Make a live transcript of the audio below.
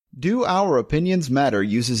Do Our Opinions Matter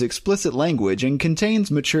uses explicit language and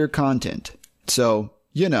contains mature content. So,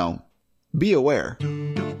 be aware.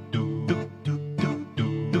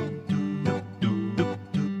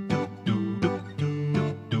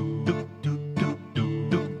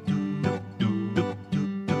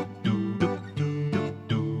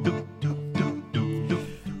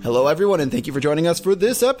 Hello, everyone, and thank you for joining us for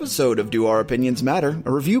this episode of Do Our Opinions Matter,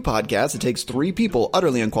 a review podcast that takes three people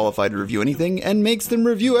utterly unqualified to review anything and makes them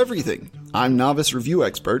review everything. I'm novice review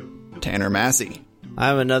expert, Tanner Massey.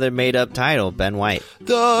 I'm another made-up title, Ben White.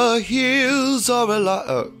 The hills are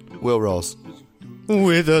Will Ross.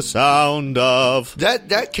 With a sound of...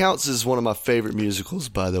 That counts as one of my favorite musicals,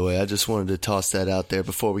 by the way. I just wanted to toss that out there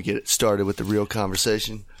before we get started with the real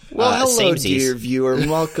conversation. Well, hello, samesies. dear viewer,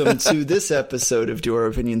 and welcome to this episode of Do Our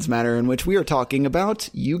Opinions Matter, in which we are talking about,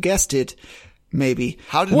 you guessed it, maybe.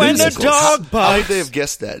 How did When they the dog How would bites they have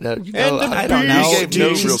guessed that? Now, I don't know. You gave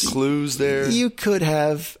no Dude, real clues there. You could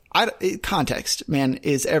have. Context, man,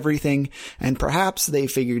 is everything, and perhaps they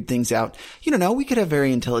figured things out. You don't know. We could have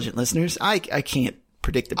very intelligent listeners. I can't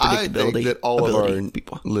predict the predictability. I think that all of our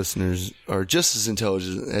people. listeners are just as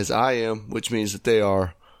intelligent as I am, which means that they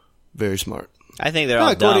are very smart. I think they're all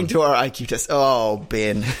According dumb. to our IQ test. Oh,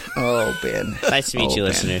 Ben. Nice to meet you, Ben.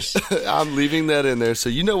 listeners. I'm leaving that in there, so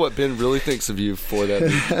you know what Ben really thinks of you for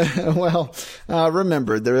that. Well,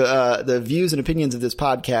 remember, the views and opinions of this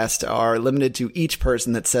podcast are limited to each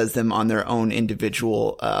person that says them on their own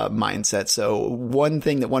individual mindset. So one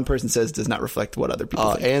thing that one person says does not reflect what other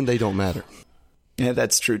people think. And they don't matter. Yeah,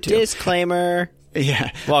 that's true, too. Disclaimer.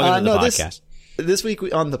 Yeah. Welcome to the podcast. This week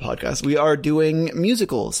on the podcast, we are doing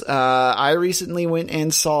musicals. I recently went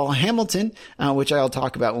and saw Hamilton, which I'll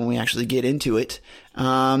talk about when we actually get into it.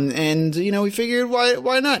 And, we figured,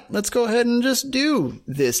 why not? Let's go ahead and just do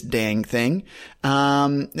this dang thing.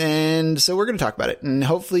 And so we're going to talk about it. And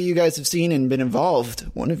hopefully you guys have seen and been involved,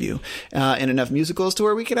 one of you, in enough musicals to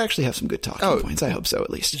where we could actually have some good talking points. I hope so, at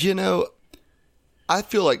least. I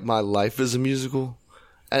feel like my life is a musical.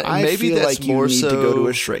 And I maybe feel that's like you more need so, to go to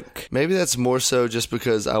a shrink. Maybe that's more so just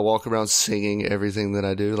because I walk around singing everything that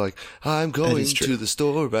I do. Like, I'm going to the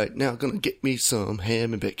store right now, gonna get me some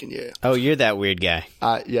ham and bacon, yeah. Oh, you're that weird guy.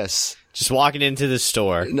 Yes. Just walking into the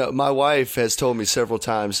store. No, my wife has told me several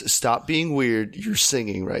times, stop being weird, you're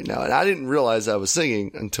singing right now. And I didn't realize I was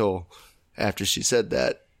singing until after she said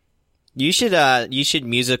that. You should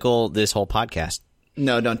musical this whole podcast.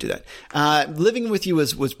 No, don't do that. Living with you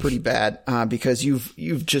was pretty bad, because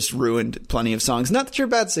you've just ruined plenty of songs. Not that you're a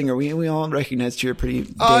bad singer. We all recognize you're a pretty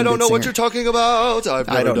I don't know singer. what you're talking about.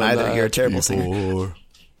 I don't either. That You're a terrible singer.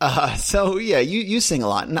 So yeah, you sing a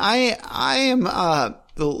lot, and I am,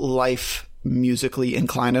 life musically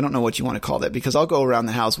inclined. I don't know what you want to call that, because I'll go around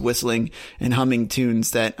the house whistling and humming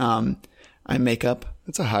tunes that, I make up.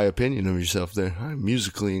 That's a high opinion of yourself there. I'm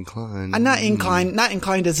musically inclined. I'm not inclined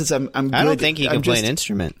as I'm good. I don't think he can play an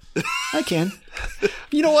instrument. I can.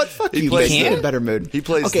 You know what? Fuck you. plays Get in the- a better mood. he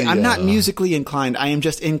plays Okay, the, I'm not musically inclined. I am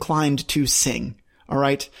just inclined to sing. All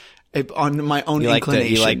right? On my own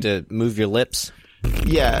inclination. You like to move your lips?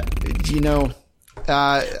 Yeah.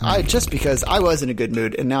 I just because I was in a good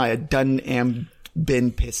mood and now I done am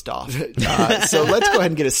been pissed off. So let's go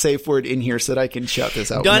ahead and get a safe word in here so that I can shut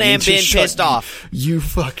this out. Done When I and need to been shut pissed off. You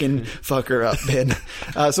fucking fucker up, Ben.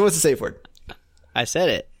 So what's the safe word? I said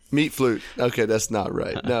it. Meat flute. Okay, that's not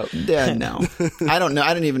right. No. Yeah, no. I don't know.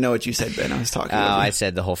 I didn't even know what you said, Ben. I was talking over you. I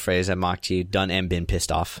said the whole phrase. I mocked you. Done and been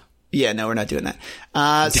pissed off. Yeah, no, we're not doing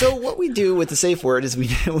that. So what we do with the safe word is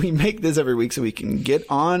we make this every week so we can get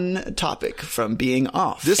on topic from being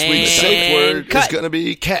off. This week's safe word is going to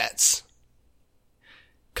be cats.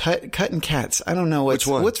 Cutting cats. I don't know Which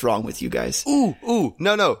one? what's wrong with you guys. No.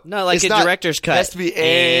 No, like It's a not. director's cut. It has to be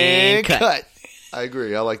and cut. I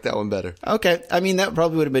agree. I like that one better. Okay, I mean that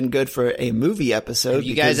probably would have been good for a movie episode. Have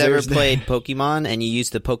you guys ever played Pokemon and you use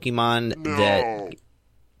the Pokemon that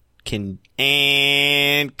can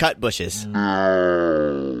and cut bushes?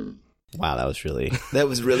 Wow, that was really That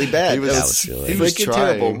was really bad. He was- that was really- he was freaking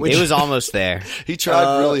trying. terrible. it was almost there. He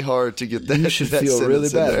tried really hard to get that. You should that feel really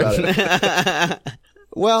sentence in bad there. about it.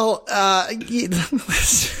 Well, God,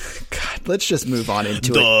 let's just move on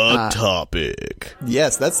into it. Topic.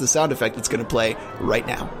 Yes, that's the sound effect that's going to play right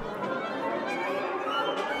now.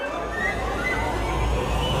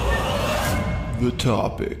 The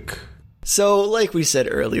topic. So, like we said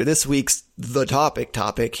earlier, this week's the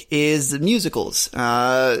topic is musicals.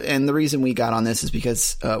 And the reason we got on this is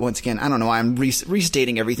because, once again, I don't know, I'm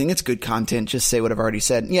restating everything. It's good content. Just say what I've already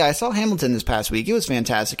said. Yeah, I saw Hamilton this past week. It was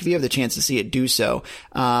fantastic. If you have the chance to see it, do so.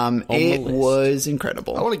 It was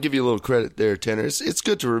incredible. I want to give you a little credit there, Tanner. It's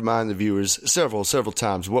good to remind the viewers several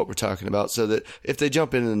times what we're talking about so that if they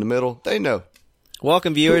jump in the middle, they know.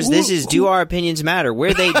 Welcome, viewers. This is Do Our Opinions Matter,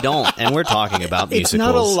 where they don't, and we're talking about musicals. It's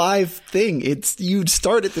not a live thing. You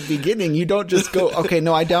start at the beginning. You don't just go, okay,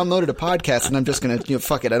 no, I downloaded a podcast, and I'm just going to,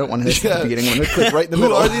 fuck it, I don't want to listen at the beginning. I'm going to click right in the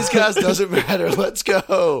middle. Who are these guys? Doesn't matter. Let's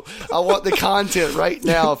go. I want the content right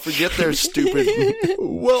now. Forget their stupid.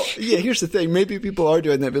 Well, yeah, here's the thing. Maybe people are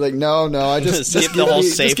doing that. Be like, no, I just skip the whole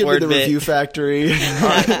safe give word me the bit. Review Factory.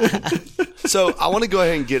 So I want to go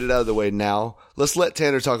ahead and get it out of the way now. Let's let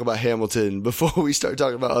Tanner talk about Hamilton before we start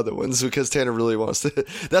talking about other ones, because Tanner really wants to.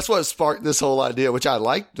 That's what sparked this whole idea, which I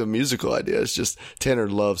like the musical idea. It's just Tanner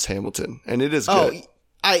loves Hamilton, and it is good.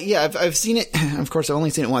 I've seen it. Of course, I've only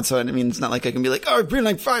seen it once, so I mean, it's not like I can be like, I've been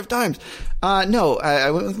like 5 times. No, I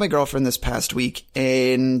went with my girlfriend this past week,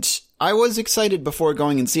 and I was excited before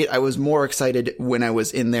going and see it. I was more excited when I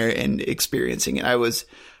was in there and experiencing it. I was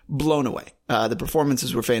blown away. The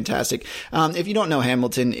performances were fantastic. If you don't know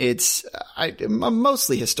Hamilton, it's a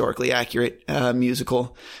mostly historically accurate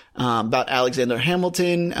musical about Alexander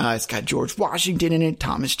Hamilton. It's got George Washington in it,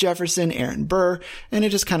 Thomas Jefferson, Aaron Burr, and it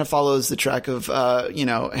just kind of follows the track of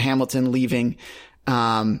Hamilton leaving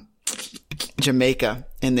Jamaica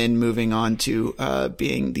and then moving on to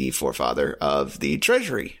being the forefather of the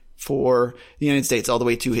Treasury for the United States all the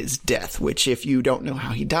way to his death, which if you don't know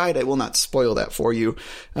how he died, I will not spoil that for you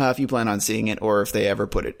if you plan on seeing it or if they ever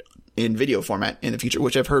put it in video format in the future,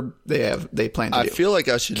 which I've heard they plan to do. I feel like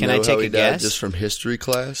I should know how he died just from history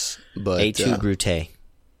class, but Et tu, Brute.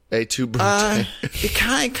 Et tu, Brute.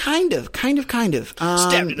 Kind of.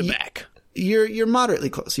 Stabbed in the back. You're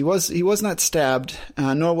moderately close. He was not stabbed,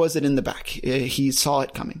 nor was it in the back. He saw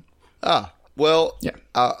it coming. Well, yeah.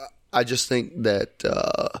 I just think that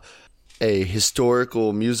a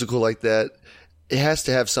historical musical like that, it has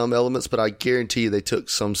to have some elements, but I guarantee they took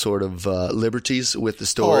some sort of liberties with the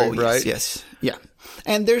story, right? Yes, yeah.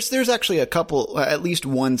 And there's actually a couple, at least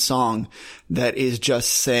one song that is just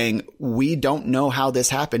saying, we don't know how this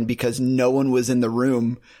happened because no one was in the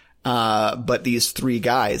room but these 3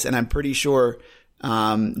 guys. And I'm pretty sure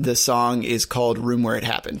the song is called Room Where It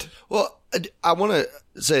Happened. Well, I want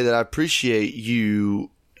to say that I appreciate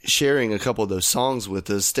you sharing a couple of those songs with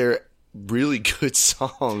us. They're really good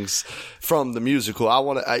songs from the musical.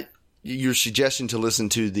 Your suggestion to listen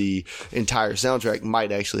to the entire soundtrack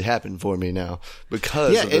might actually happen for me now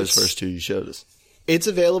because of those first 2 you showed us. It's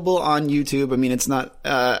available on YouTube. I mean, it's not,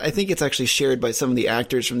 I think it's actually shared by some of the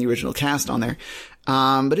actors from the original cast on there.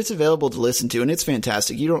 But it's available to listen to, and it's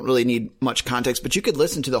fantastic. You don't really need much context, but you could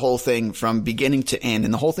listen to the whole thing from beginning to end,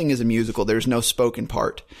 and the whole thing is a musical. There's no spoken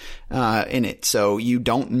part in it, so you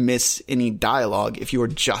don't miss any dialogue if you are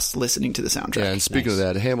just listening to the soundtrack. Yeah, and speaking of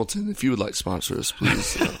that, Hamilton, if you would like to sponsor us,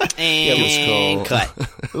 please. And cut.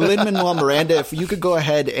 Lin-Manuel Miranda, if you could go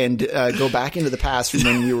ahead and go back into the past from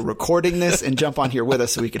when you were recording this and jump on here with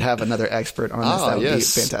us so we could have another expert on this, that would be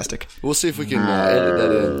fantastic. We'll see if we can edit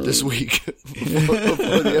that in this week.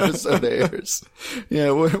 Before the episode airs.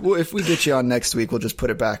 Yeah, if we get you on next week, we'll just put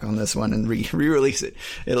it back on this one and re-release it.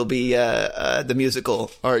 It'll be the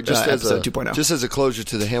musical. All right, just as episode 2.0. Just as a closure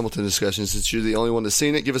to the Hamilton discussion, since you're the only one that's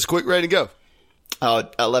seen it, give us a quick rating. Go.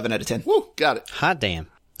 11 out of 10. Woo, got it. Hot damn.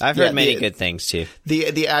 I've heard many good things too.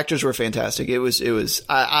 The actors were fantastic. It was.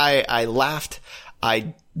 I laughed.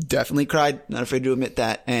 I definitely cried. Not afraid to admit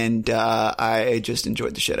that. And I just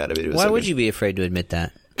enjoyed the shit out of it. Why would you be afraid to admit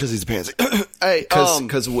that? Because he's a pansy. Hey,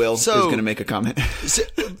 because Will is going to make a comment.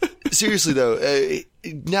 Seriously though,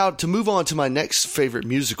 now to move on to my next favorite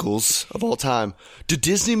musicals of all time, do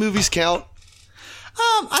Disney movies count?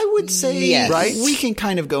 I would say, yes. Right? We can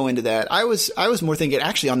kind of go into that. I was more thinking,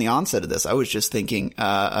 actually on the onset of this, I was just thinking,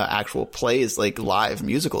 actual plays like live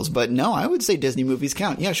musicals, but no, I would say Disney movies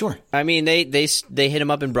count. Yeah, sure. I mean, they hit them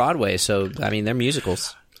up in Broadway, so I mean, they're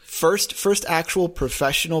musicals. First actual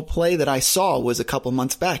professional play that I saw was a couple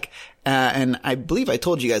months back. And I believe I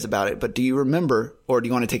told you guys about it, but do you remember, or do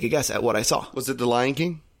you want to take a guess at what I saw? Was it The Lion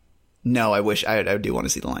King? No, I wish I do want to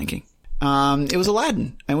see The Lion King. It was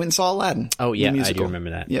Aladdin. I went and saw Aladdin. Oh, yeah, the I do musical. remember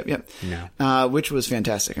that. Yep. No. Which was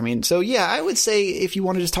fantastic. I mean, so yeah, I would say if you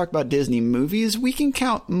want to just talk about Disney movies, we can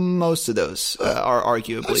count most of those are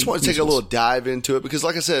arguably. I just want to take a little dive into it because,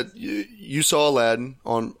 like I said, you saw Aladdin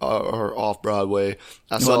on or off Broadway.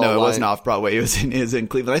 I saw Well, no, it Lion- wasn't off Broadway. It was in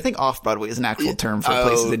Cleveland. I think off Broadway is an actual term for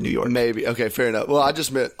places in New York. Maybe. Okay, fair enough. Well, I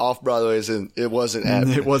just meant off Broadway as in it wasn't at.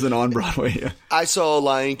 It wasn't on Broadway. Yeah. I saw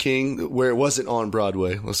Lion King where it wasn't on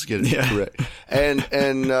Broadway. Let's get it correct. And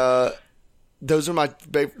those are my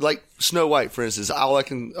favorite, like Snow White, for instance. All I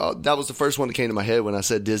can that was the first one that came to my head when I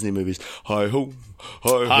said Disney movies. Hi ho,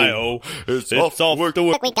 hi ho, it's off work to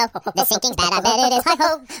work. We go. The sinking's bad. I bet it is. Hi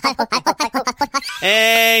ho, hi ho, hi ho, hi ho, hi ho.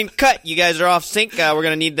 And cut. You guys are off sync. We're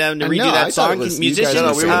going to need them to redo No, I that thought song. it was- you Musicians,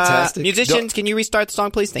 guys were fantastic. musicians, can you restart the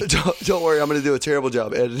song, please? Thank you. Don't worry, I'm going to do a terrible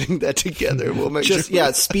job editing that together. We'll make Just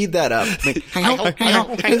sure. speed that up. Like,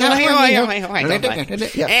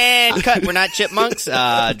 yeah. And cut. We're not chipmunks.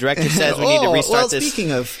 Director says we need to restart this.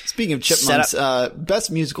 Speaking of chipmunks,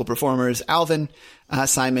 best musical performers: Alvin,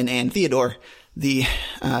 Simon, and Theodore, the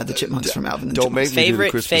chipmunks from Alvin. And the Don't make Chipmunks. me do the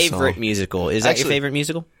Christmas Favorite song. musical. Is that your Actually- favorite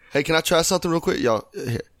musical? Hey, can I try something real quick, y'all?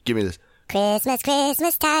 Here, give me this. Christmas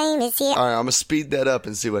time is here. All right, I'm gonna speed that up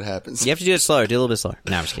and see what happens. You have to do it slower. Do it a little bit slower.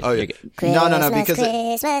 No, I'm just kidding. Oh, yeah. You're good. No, because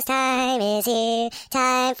Christmas time is here.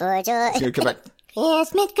 Time for joy. Here, come back.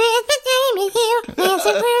 Christmas time is here.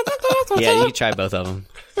 Yeah, you can try both of them.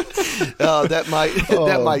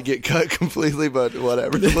 That might get cut completely, but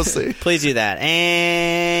whatever. We'll see. Please do that.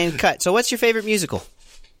 And cut. So what's your favorite musical?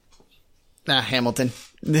 Hamilton.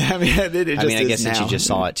 I mean, I guess since you just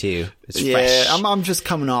saw it too. It's Yeah, fresh. I'm just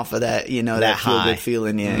coming off of that, that That feel high. good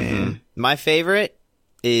feeling. Yeah, yeah. My favorite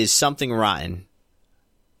is Something Rotten.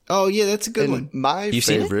 Oh yeah, that's a good And one. my You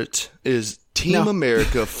seen it? favorite is Team No.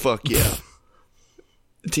 America. Fuck yeah.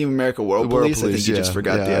 Team America World World Police. I think Police, you just yeah.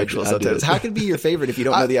 forgot Yeah, the I actual did. subtitles. How can it be your favorite if you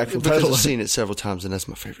don't know the actual because title? I've seen it several times, and that's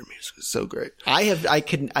my favorite music. It's so great.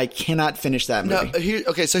 I cannot finish that No, movie.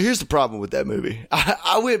 so here's the problem with that movie.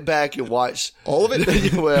 I went back and watched All of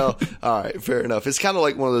it? Well, all right, fair enough. It's kind of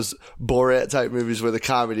like one of those Borat type movies where the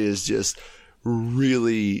comedy is just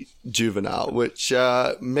really juvenile, which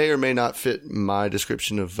may or may not fit my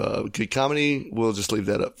description of good comedy. We'll just leave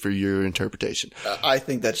that up for your interpretation. I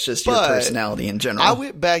think that's just your But personality in general. I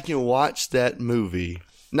went back and watched that movie.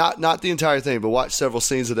 Not the entire thing, but watched several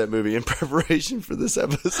scenes of that movie in preparation for this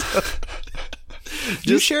episode.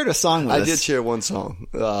 You shared a song with I us. did share one song.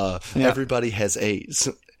 Everybody has AIDS.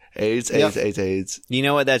 AIDS. You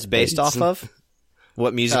know what that's based off of?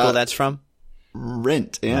 What musical that's from?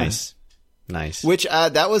 Rent. Yeah. Nice. Which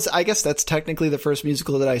that was, I guess that's technically the first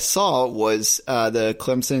musical that I saw was the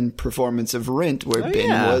Clemson performance of Rent, where Ben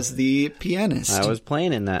yeah. was the pianist. I was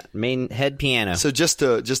playing in that main head piano. So just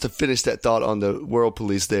to finish that thought on the World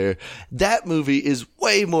Police there, that movie is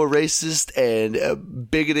way more racist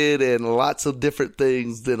and bigoted and lots of different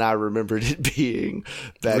things than I remembered it being.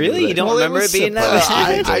 Back Really? in the You don't Well, it remember was it being that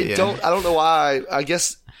supposed way? to be. I don't know why. I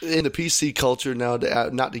guess in the PC culture now,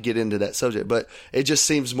 not to get into that subject, but it just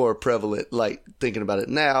seems more prevalent, like thinking about it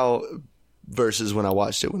now versus when I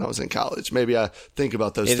watched it when I was in college. Maybe I think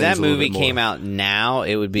about those If things that a little movie bit more. came out now,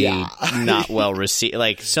 it would be not well received.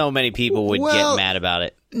 Like, so many people would Well, get mad about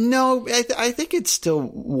it. No, I think it still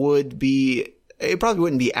would be. It probably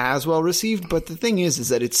wouldn't be as well received, but the thing is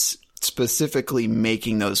that it's specifically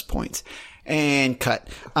making those points. And cut.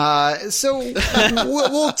 So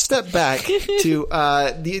we'll step back to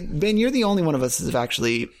Ben. You're the only one of us that have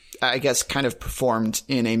actually, I guess, kind of performed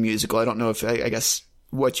in a musical. I don't know if I guess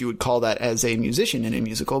what you would call that as a musician in a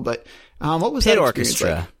musical, but what was Pit that experience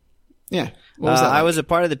orchestra. like? Yeah, what was that? I like? was a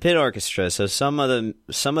part of the pit orchestra, so some of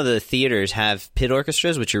the theaters have pit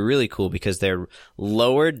orchestras, which are really cool because they're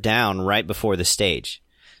lowered down right before the stage.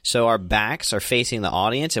 So our backs are facing the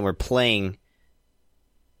audience, and we're playing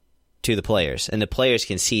to the players, and the players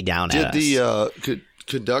can see down at us. Did the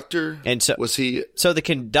conductor? And so- was he? So the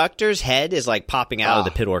conductor's head is like popping out of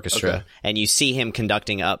the pit orchestra, and you see him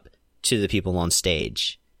conducting up to the people on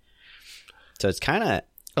stage. So it's kind of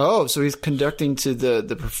Oh, so he's conducting to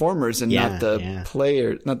the performers and not the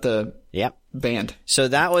player, not the yep. band. So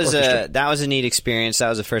that was Orchestra. that was a neat experience. That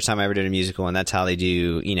was the first time I ever did a musical, and that's how they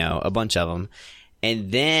do, a bunch of them.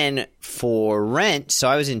 And then for Rent, so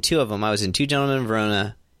I was in two of them. I was in Two Gentlemen of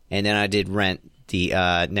Verona, and then I did Rent the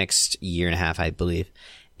next year and a half, I believe.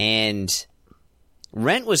 And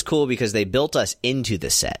Rent was cool because they built us into the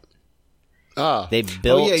set. They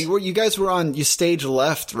built. Oh yeah, you guys were on you stage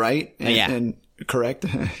left, right? And, Yeah. and correct.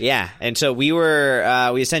 Yeah, and so we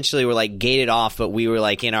were, we essentially were like gated off, but we were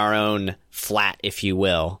like in our own flat, if you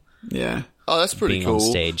will. Yeah. Oh, that's pretty being cool. on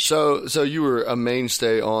stage. So you were a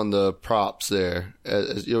mainstay on the props there.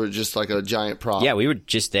 You were just like a giant prop. Yeah, we were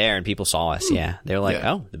just there and people saw us. Yeah, they were like,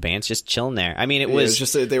 Yeah. "Oh, the band's just chilling there." I mean, it Yeah, was it's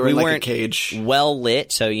just that they were in like a weren't cage. well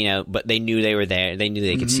lit, so but they knew they were there. They knew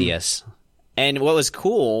they could see us. And what was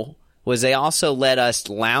cool was they also let us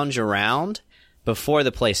lounge around before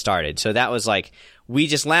the play started. So that was like we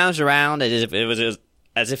just lounged around as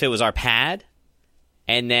if it was our pad,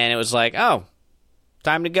 and then it was like, "Oh,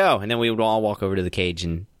 time to go," and then we would all walk over to the cage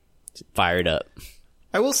and fire it up.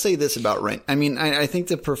 I will say this about Rent. I mean, I think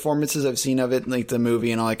the performances I've seen of it, like the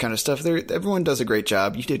movie and all that kind of stuff, everyone does a great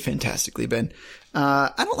job. You did fantastically, Ben.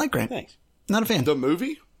 I don't like Rent. Thanks. Not a fan. The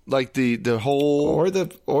movie, like the whole. Or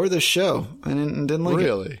the show. I didn't like it.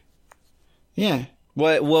 Really? Yeah.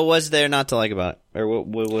 What was there not to like about it? Or what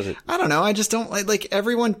was it? I don't know. I just don't like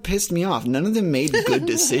everyone pissed me off. None of them made good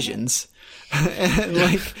decisions.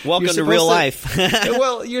 And Welcome you're to real supposed life.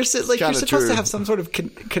 well, you're supposed kinda to true. have some sort of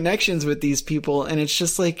connections with these people, and it's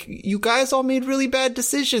just like you guys all made really bad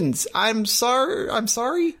decisions. I'm sorry.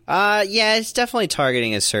 Yeah, it's definitely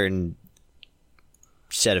targeting a certain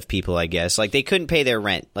set of people, I guess. Like they couldn't pay their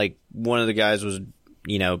rent. Like one of the guys was,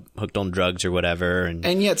 hooked on drugs or whatever,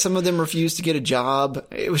 And yet some of them refused to get a job.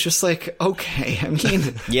 It was just like, okay. I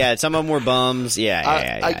mean, yeah, some of them were bums.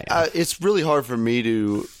 Yeah. It's really hard for me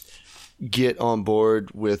to get on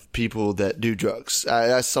board with people that do drugs.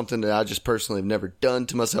 That's something that I just personally have never done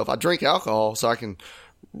to myself. I drink alcohol, so I can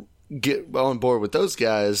get on board with those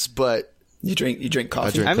guys, but you drink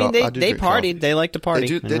coffee. I mean, I do they drink partied. coffee. They like to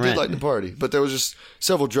party. They do like to party, but there was just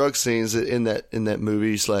several drug scenes in that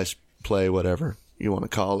movie / play, whatever you want to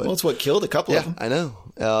call it. Well, it's what killed a couple of them. I know.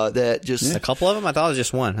 That just A couple of them. I thought it was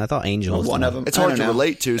just one. I thought Angel was One the of them. it's I hard don't to know.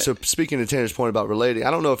 relate to. So speaking of Tanner's point about relating,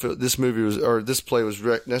 I don't know if this movie was or this play was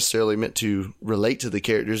necessarily meant to relate to the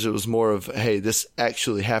characters. It was more of, hey, this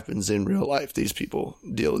actually happens in real life. These people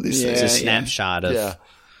deal with these Yeah. It's things. a snapshot of. Yeah,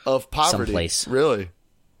 of poverty. someplace. Really,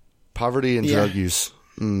 poverty and Yeah. drug use.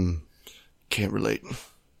 Can't relate.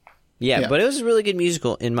 Yeah, Yeah. but it was a really good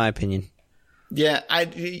musical, in my opinion. Yeah,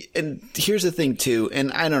 and here's the thing too,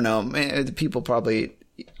 and I don't know, man, the people probably.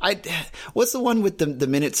 What's the one with the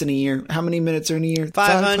minutes in a year? How many minutes are in a year?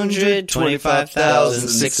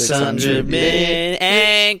 525,600 minutes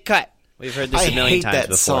and cut. We've heard this I a million hate times that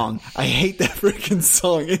before. song. I hate that freaking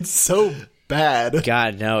song. It's so bad.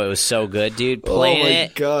 God, no, it was so good, dude. Oh Playing my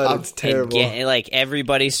it. God, it's terrible. And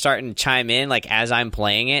everybody's starting to chime in, as I'm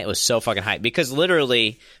playing it. It was so fucking hype. Because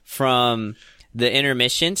literally, from the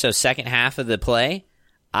intermission, so second half of the play,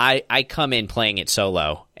 I come in playing it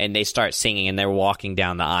solo, and they start singing, and they're walking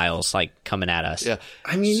down the aisles, coming at us. Yeah,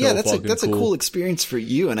 I mean, So yeah, that's fucking a cool. cool experience for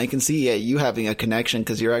you, and I can see you having a connection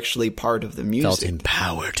because you're actually part of the music. Felt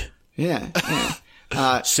empowered. Yeah.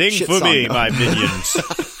 Sing shit song, though. my minions.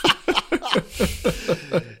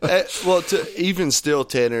 Well, to even still,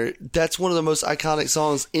 Tanner, that's one of the most iconic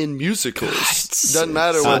songs in musicals. Doesn't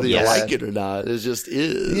matter whether you yes. like it or not. It just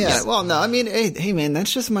is. Yeah, well, no, I mean, hey, man,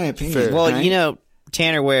 that's just my opinion. Fair. Well, right?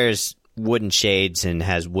 Tanner wears wooden shades and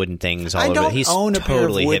has wooden things all I over. don't He's own a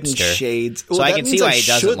totally pair of wooden hipster. shades. So Well, I that can see means why he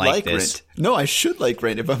doesn't should like this. Rent. No, I should like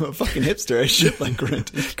Rent. If I'm a fucking hipster, I should like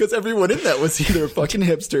Rent. Because everyone in that was either a fucking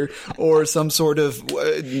hipster or some sort of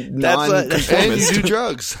And you non-conformist. do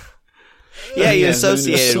drugs. Yeah, you Yeah,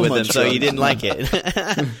 associated there's so with him, much so you drug. didn't like it.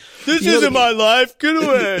 This You know isn't my life. Get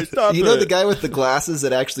away. Stop You know the guy with the glasses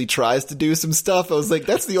that actually tries to do some stuff? I was like,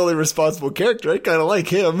 that's the only responsible character. I kind of like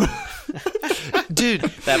him. Dude,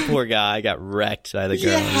 That poor guy got wrecked by the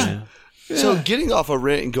girl. Yeah. Yeah. so getting off of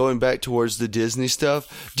Rent and going back towards the Disney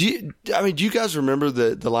stuff, do you guys remember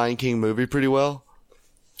the Lion King movie pretty well?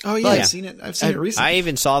 Oh, yeah, Yeah. I've seen it recently. I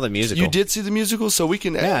even saw the musical. You did see the musical, so we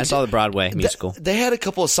can. Yeah, I saw the Broadway musical. They had a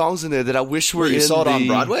couple of songs in there that I wish were you in saw it on the-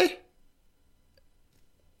 Broadway?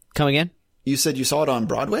 Come again? You said you saw it on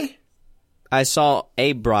Broadway? I saw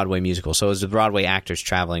a Broadway musical, so it was the Broadway actors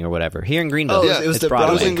traveling or whatever. Here in Greenville. Oh, Yeah, it was it's the I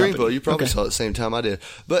Broadway. was in Company. Greenville. You probably Okay. saw it at the same time I did.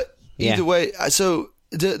 But Yeah. either way, so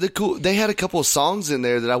the cool. They had a couple of songs in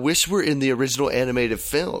there that I wish were in the original animated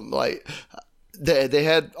film. Like they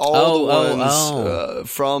had all the ones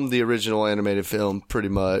from the original animated film, pretty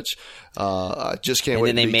much. I just can't And wait.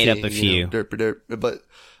 then they to be made up king, a few. derp. But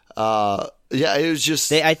yeah, it was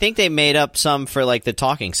just I think they made up some for the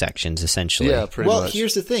talking sections, essentially. yeah, pretty Well, much.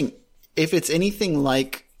 here's the thing. If it's anything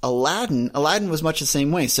like Aladdin was much the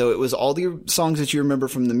same way. So it was all the songs that you remember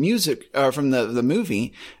from the music, from the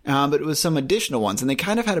movie, but it was some additional ones. And they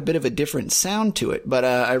kind of had a bit of a different sound to it. But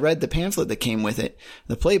I read the pamphlet that came with it,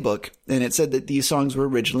 the playbook, and it said that these songs were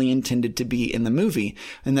originally intended to be in the movie.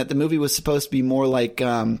 And that the movie was supposed to be more like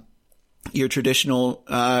your traditional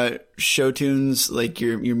show tunes, like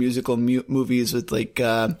your musical movies with like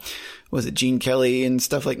was it Gene Kelly and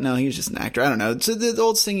stuff like? No, he was just an actor. I don't know. So the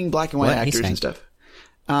old singing black and white What? He actors sang. and stuff.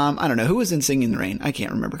 I don't know who was in Singing in the Rain. I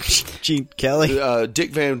can't remember. Gene Kelly.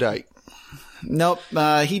 Dick Van Dyke. Nope.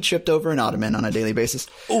 He tripped over an ottoman on a daily basis.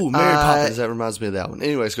 Oh, Mary Poppins. That reminds me of that one.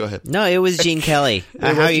 Anyways, go ahead. No, it was Gene Kelly.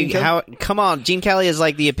 Gene Kelly? Come on, Gene Kelly is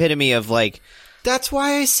like the epitome of like. That's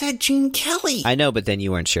why I said Gene Kelly. I know, but then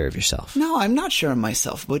you weren't sure of yourself. No, I'm not sure of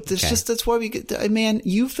myself, but that's why we get. Man,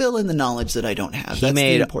 you fill in the knowledge that I don't have. That's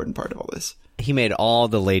the important part of all this. He made all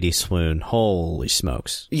the ladies swoon. Holy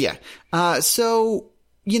smokes! Yeah. So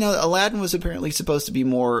Aladdin was apparently supposed to be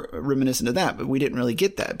more reminiscent of that, but we didn't really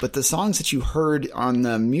get that. But the songs that you heard on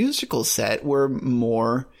the musical set were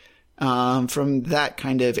more from that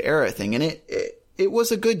kind of era thing, and it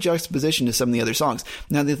was a good juxtaposition to some of the other songs.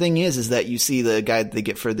 Now, the thing is that you see the guy that they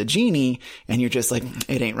get for the genie, and you're just like,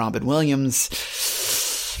 it ain't Robin Williams.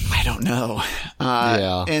 I don't know.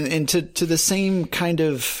 Yeah. And to the same kind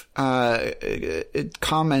of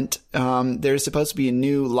comment, there's supposed to be a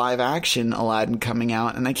new live action Aladdin coming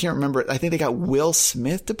out, and I can't remember. I think they got Will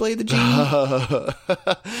Smith to play the genie.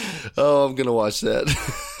 Oh, I'm gonna watch that.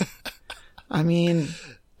 I mean,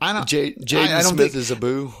 I don't. Jaden Smith is a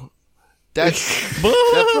boo. That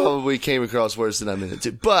probably came across worse than I meant it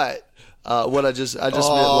to. But what I just meant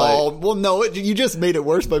like. Well, no, you just made it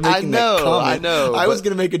worse by making that comment. I know. I was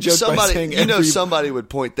going to make a joke by saying somebody would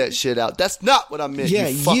point that shit out. That's not what I meant. Yeah,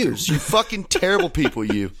 you fuckers. You fucking terrible people.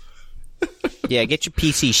 You. Yeah, get your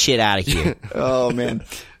PC shit out of here. Oh man.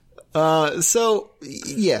 So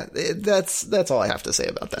yeah, that's all I have to say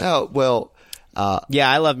about that. Oh well. Yeah,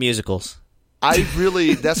 I love musicals. I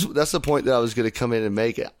really, that's the point that I was going to come in and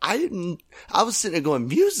make. I was sitting there going,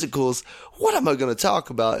 musicals, what am I going to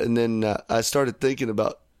talk about? And then I started thinking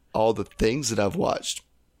about all the things that I've watched.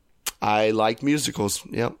 I like musicals.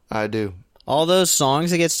 Yep, I do. All those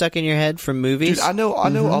songs that get stuck in your head from movies? Dude, I know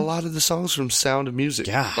a lot of the songs from Sound of Music.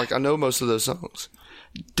 Yeah. Like, I know most of those songs.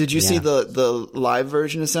 Did you see the live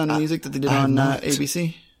version of Sound of Music that they did on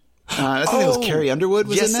ABC? I think it was Carrie Underwood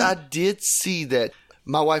was in that. Yes, I did see that.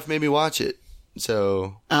 My wife made me watch it.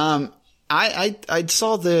 So, I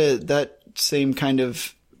saw that same kind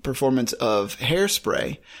of performance of Hairspray,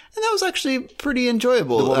 and that was actually pretty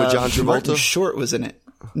enjoyable. The one with John Travolta? Martin Short was in it.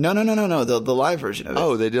 No, the live version of it.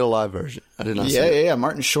 Oh, they did a live version. I did not see it. Yeah.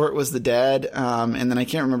 Martin Short was the dad, and then I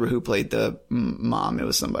can't remember who played the mom. It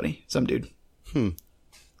was some dude.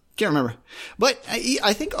 Can't remember. But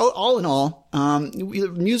I think all in all,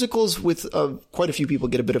 musicals with quite a few people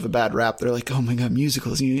get a bit of a bad rap. They're like, oh my God,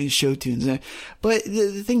 musicals, show tunes. But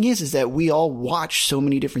the thing is that we all watch so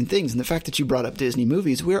many different things. And the fact that you brought up Disney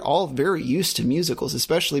movies, we're all very used to musicals,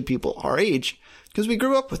 especially people our age, because we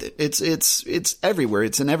grew up with it. It's everywhere.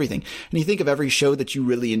 It's in everything. And you think of every show that you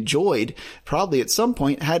really enjoyed, probably at some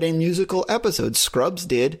point had a musical episode. Scrubs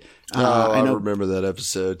did. I remember that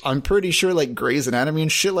episode. I'm pretty sure like Grey's Anatomy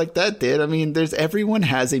and shit like that did. I mean, everyone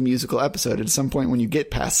has a musical episode at some point when you get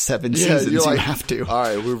past 7 seasons, you have to. All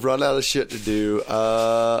right, we've run out of shit to do.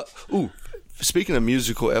 Speaking of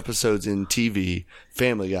musical episodes in TV,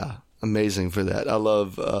 Family Guy. Amazing for that. I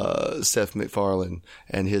love Seth MacFarlane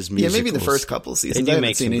and his musicals. Yeah, maybe the first couple of seasons. They do I haven't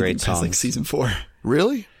make seen some anything great past songs. like season 4.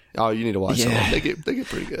 Really? Oh, you need to watch them. Yeah. They get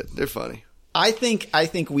pretty good. They're funny. I think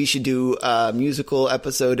we should do a musical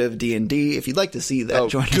episode of D&D. If you'd like to see that,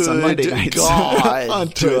 join us on Monday nights on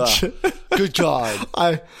Twitch. Good God.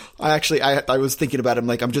 I was thinking about it. I'm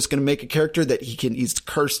like, I'm just going to make a character that he's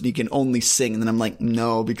cursed and he can only sing. And then I'm like,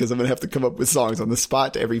 no, because I'm going to have to come up with songs on the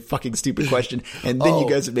spot to every fucking stupid question. And then you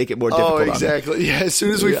guys would make it more difficult. Oh, exactly. Yeah. As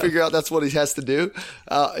soon as we figure out that's what he has to do.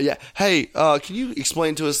 Yeah. Hey, can you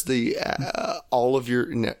explain to us all of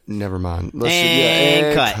your, never mind.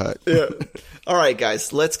 And cut. Yeah. All right,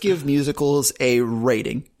 guys, let's give musicals a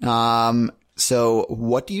rating. So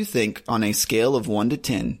what do you think on a scale of 1 to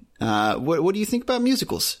 10? What do you think about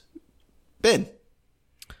musicals? Ben?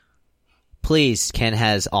 Please, Ken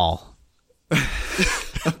has all.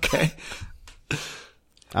 Okay.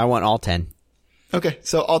 I want all 10. Okay,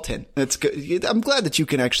 so all 10. That's good. I'm glad that you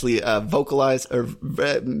can actually vocalize or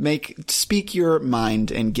speak your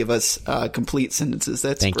mind and give us complete sentences.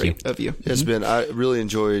 That's Thank great you. of you. It's been, I really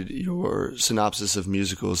enjoyed your synopsis of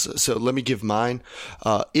musicals. So let me give mine.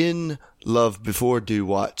 In Love Before Do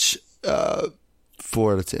Watch, 4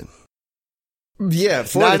 out of 10. Yeah,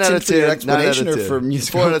 4 out of 10 for your explanation or for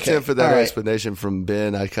music? 4 out of 10 Okay. for that All right. explanation from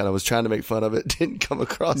Ben. I kind of was trying to make fun of it. Didn't come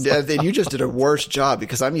across. Yeah, like then you just did a worse job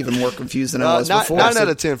because I'm even more confused than I was 9 before. out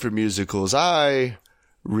of 10 for musicals. I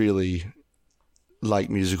really like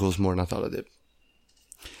musicals more than I thought I did.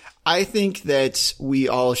 I think that we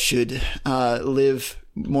all should live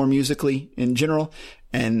more musically in general,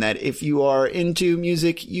 and that if you are into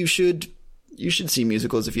music, you should see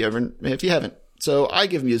musicals if you haven't. So I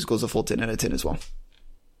give musicals a full 10 out of 10 as well.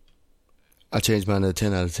 I changed mine to a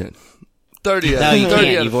 10 out of 10. 30 out No, of you 30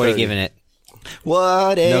 can't. out You've of already 30. given it.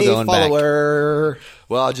 What No a going back. follower!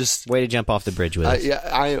 Well, I just Way to jump off the bridge with us.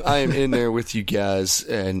 I am in there with you guys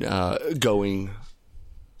and going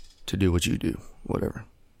to do what you do, whatever.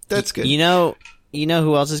 That's good. You know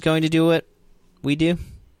who else is going to do what we do?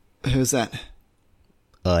 Who's that?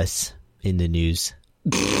 Us in the news.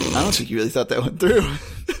 I don't think you really thought that went through.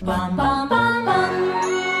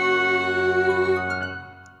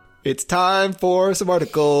 It's time for some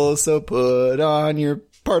articles, so put on your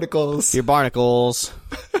particles. Your barnacles.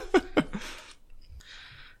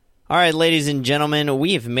 All right, ladies and gentlemen,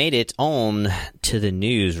 we have made it on to the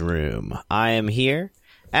newsroom. I am here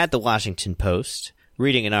at the Washington Post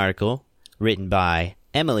reading an article written by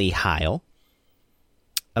Emily Heil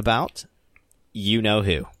about you know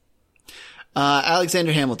who.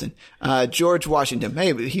 Alexander Hamilton, George Washington.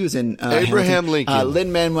 Hey, he was in Abraham Hamilton. Lincoln.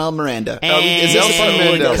 Lin-Manuel Miranda. And Is this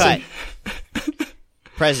Nelson Mandela. cut.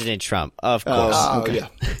 President Trump, of course. Oh, yeah.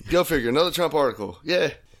 Go figure. Another Trump article.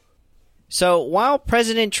 Yeah. So while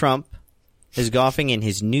President Trump is golfing in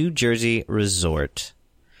his New Jersey resort,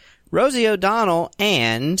 Rosie O'Donnell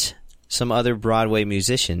and some other Broadway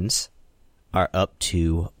musicians are up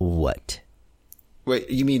to what?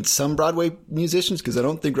 Wait, you mean some Broadway musicians? Because I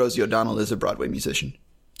don't think Rosie O'Donnell is a Broadway musician.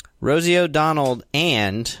 Rosie O'Donnell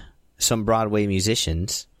and some Broadway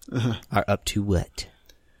musicians are up to what?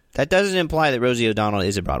 That doesn't imply that Rosie O'Donnell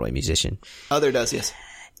is a Broadway musician. Other does, yes.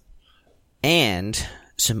 And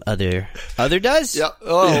some other does? Yeah.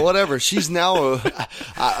 Oh, whatever. She's now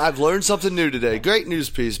I've learned something new today. Great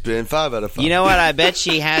news piece, Ben. 5 out of 5. You know what? I bet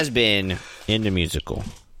she has been in the musical.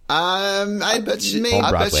 I bet she On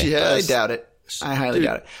I Broadway. I doubt it. I highly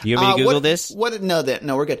doubt it. You want me to Google what, this?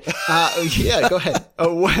 No, we're good. Yeah, go ahead.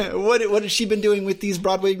 What has she been doing with these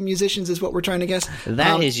Broadway musicians is what we're trying to guess.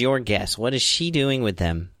 That is your guess. What is she doing with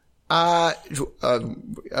them? That's a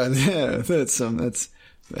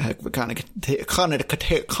heck of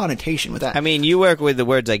a connotation with that. I mean, you work with the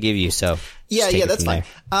words I give you, so Yeah, just take it that's from fine. there.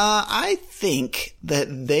 I think that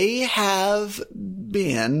they have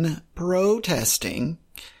been protesting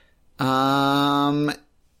on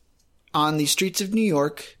the streets of New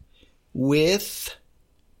York with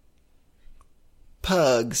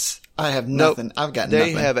pugs. I have nothing. I've got They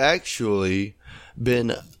nothing. have actually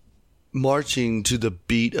been marching to the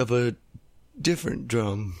beat of a different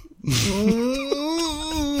drum.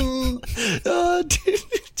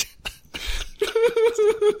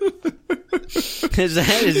 Is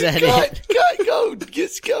that it?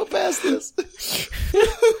 Go past this.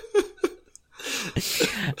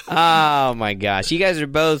 Oh my gosh, you guys are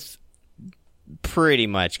both pretty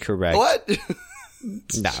much correct. What?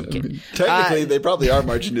 No, I'm kidding. Technically, they probably are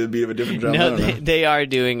marching to the beat of a different drum. I No, don't know. they are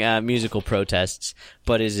doing musical protests,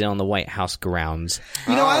 but is on the White House grounds,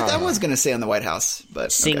 You know, I was going to say on the White House, but okay.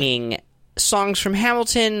 singing songs from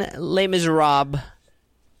Hamilton, Les Miserables,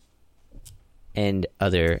 and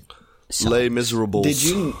other songs. Les Miserables.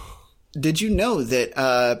 Did you know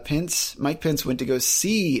that Mike Pence went to go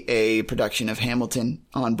see a production of Hamilton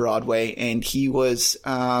on Broadway, and he was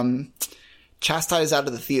chastised out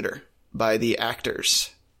of the theater by the actors?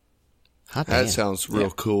 Hot damn. That sounds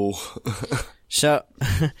real cool. So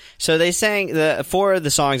they sang four of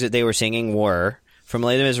the songs that they were singing were from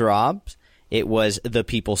Les Miserables. It was the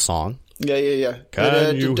People Song. Yeah.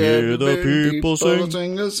 Can you hear the people sing?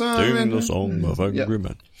 Sing the song. Sing the song of Angry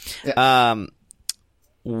Man.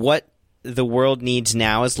 What the world needs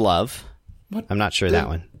now is love. What I'm not sure that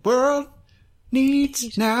one. World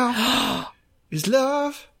needs now is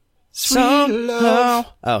love, sweet Somehow. love.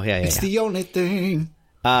 Oh yeah. It's the only thing.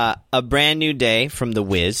 A Brand New Day from The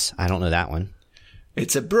Wiz. I don't know that one.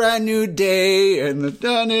 It's a brand new day and the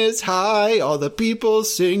sun is high. All the people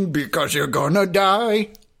sing because you're gonna die.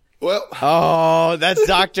 Well, Oh, that's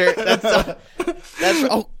Doctor. That's Doctor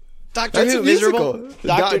That's Who. a musical.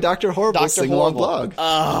 Miserable. Dr. Horrible's Dr. sing-along Horrible. blog.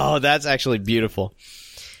 Oh, that's actually beautiful.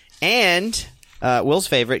 And Will's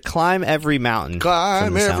favorite, Climb Every Mountain. from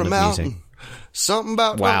climb The Sound every of mountain. Music. Something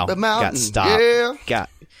about Wow. the mountain. Got stopped. Yeah.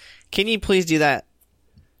 Can you please do that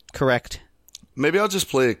correct? Maybe I'll just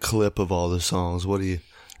play a clip of all the songs. What do you?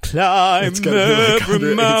 Climb gotta be like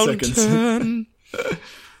under 8 seconds.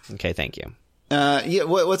 Okay, thank you. Yeah,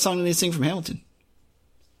 what song did he sing from Hamilton?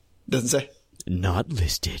 Doesn't say. Not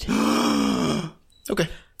listed. Okay.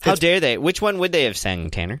 How dare they? Which one would they have sang,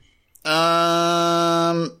 Tanner?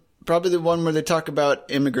 Probably the one where they talk about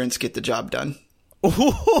immigrants get the job done.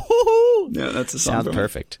 Yeah, that's a song. Sounds from it.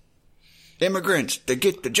 perfect. Immigrants, they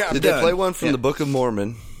get the job Did done. they play one from the Book of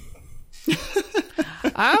Mormon?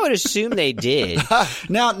 I would assume they did.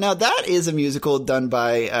 Now that is a musical done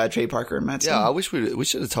by Trey Parker and Matt Stone. Yeah, I wish we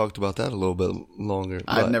should have talked about that a little bit longer.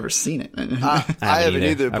 I've but never seen it. I haven't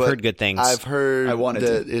either. I've But heard good things. I've heard I wanted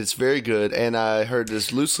that to. it's very good, and I heard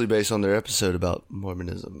this loosely based on their episode about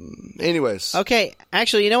Mormonism. Anyways, Okay,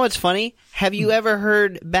 actually, you know what's funny? Have you ever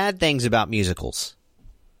heard bad things about musicals?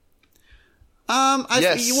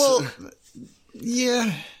 Yes. Well,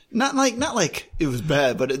 yeah. Not like it was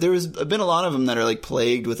bad, but there has been a lot of them that are like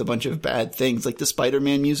plagued with a bunch of bad things, like the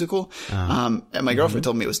Spider-Man musical. And my girlfriend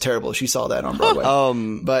told me it was terrible. She saw that on Broadway.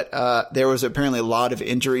 But there was apparently a lot of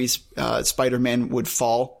injuries. Spider-Man would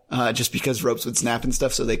fall just because ropes would snap and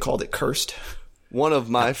stuff, so they called it cursed. one of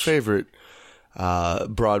my favorite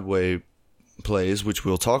Broadway plays, which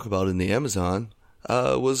we'll talk about in the Amazon,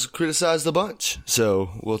 was criticized a bunch. So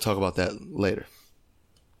we'll talk about that later.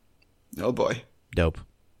 Oh boy. Dope.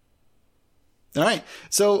 All right.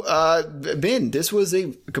 So, Ben, this was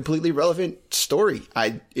a completely relevant story.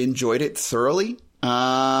 I enjoyed it thoroughly.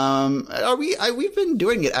 We've been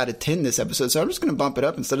doing it out of 10 this episode, so I'm just going to bump it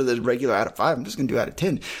up instead of the regular out of 5. I'm just going to do out of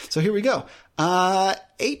 10. So here we go.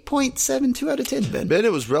 8.72 out of 10, Ben. Ben,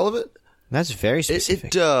 it was relevant. That's very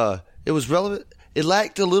specific. It was relevant. It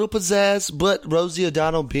lacked a little pizzazz, but Rosie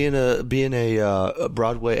O'Donnell being a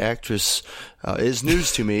Broadway actress is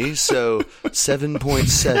news to me. So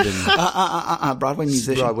 7.7. Broadway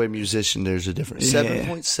musician. Broadway musician. There's a difference. Yeah.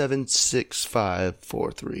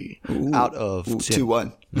 7.76543 out of 10.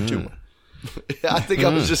 2-1. 2-1. I think I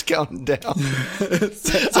was just counting down.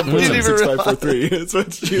 7.76543. That's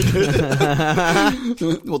what you did.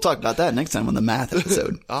 We'll talk about that next time on the math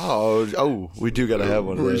episode. Oh, we do got to have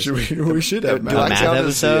one of those. We should have Do I math count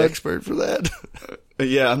as the episode? expert for that?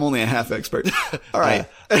 Yeah, I'm only a half expert. All right.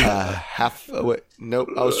 Half. Wait, nope.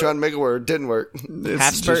 I was trying to make a word. Didn't work.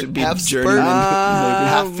 Half spurt? Half spurt.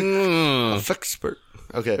 Half expert.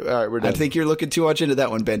 Okay. All right. We're done. I think you're looking too much into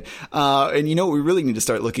that one, Ben. And you know what we really need to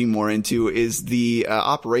start looking more into is the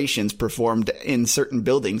operations performed in certain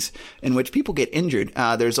buildings in which people get injured.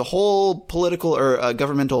 There's a whole political or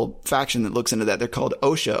governmental faction that looks into that. They're called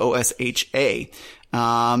OSHA, O-S-H-A.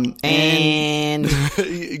 And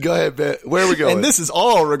Go ahead, Ben. Where are we going? And this is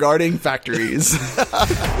all regarding factories.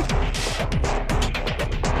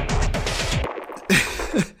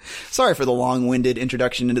 Sorry for the long-winded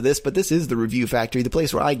introduction into this, but this is the Review Factory, the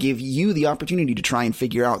place where I give you the opportunity to try and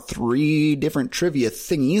figure out 3 different trivia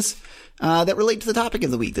thingies that relate to the topic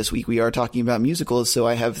of the week. This week we are talking about musicals, so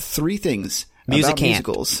I have 3 things about Musicant.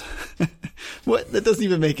 musicals. What? That doesn't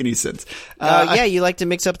even make any sense. yeah, you like to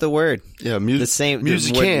mix up the word. Yeah, the same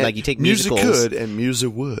music word, can, like you take music musicals. could and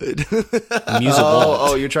music would. Musical.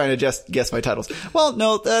 Oh, you're trying to just guess my titles. Well,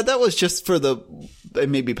 no, that was just for the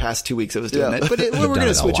maybe past 2 weeks I was doing Yeah. it. But we're going to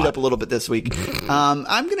it a switch it lot. up a little bit this week.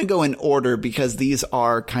 I'm going to go in order because these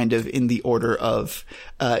are kind of in the order of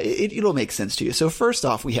it'll make sense to you. So first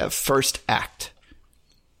off, we have first act.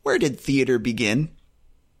 Where did theater begin?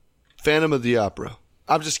 Phantom of the Opera.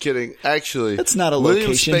 I'm just kidding. Actually, That's not a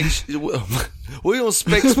location. William Shakespeare. William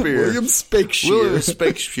Shakespeare. William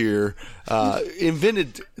Shakespeare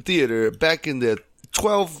invented theater back in the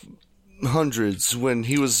 1200s when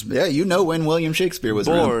he was Yeah, you know when William Shakespeare was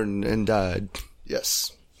around. born and died.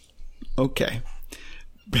 Yes. Okay.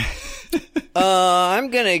 I'm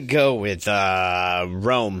gonna go with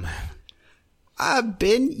Rome.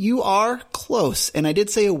 Ben, you are close. And I did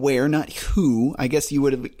say where, not who. I guess you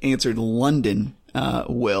would have answered London,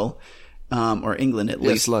 Will, or England at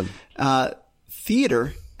least. London.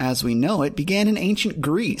 Theater, as we know it, began in ancient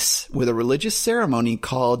Greece with a religious ceremony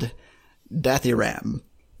called Dithyram.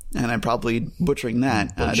 And I'm probably butchering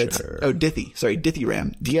that. Dithy. Sorry,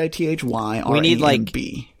 Dithyram. D-I-T-H-Y-R-A-M-B. We need, like-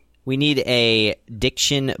 We need a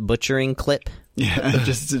diction butchering clip Yeah,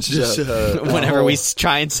 just whenever we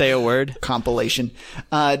try and say a word. compilation.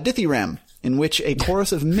 Dithyram, in which a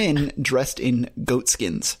chorus of men dressed in goat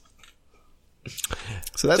skins.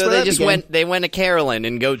 So that's So where they that just began. they went to Carolyn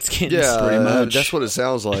in goat skins. Yeah, pretty much. that's what it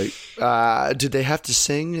sounds like. Did they have to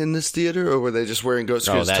sing in this theater, or were they just wearing goat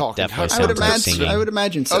skins that talking? definitely I would sounds like imagine. singing. I would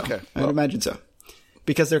imagine so. Okay, I would imagine so.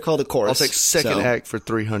 Because they're called a I'll chorus. take second so- act for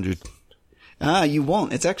 300. You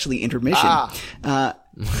won't. It's actually intermission.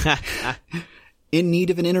 In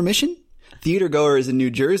need of an intermission? Theatergoers in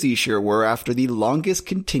New Jersey sure were after the longest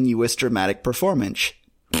continuous dramatic performance,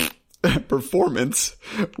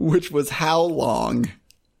 which was how long?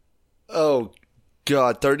 Oh,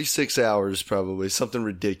 God, 36 hours probably. Something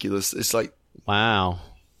ridiculous. It's like Wow.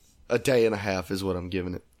 a day and a half is what I'm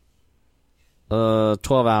giving it.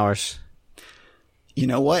 12 hours. You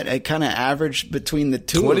know what? It kind of averaged between the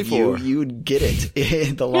two 24. of you. You would get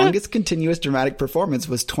it. The longest continuous dramatic performance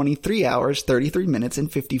was 23 hours, 33 minutes,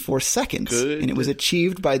 and 54 seconds. Good. And it was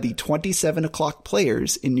achieved by the 27 O'Clock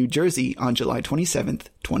Players in New Jersey on July 27th,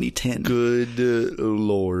 2010. Good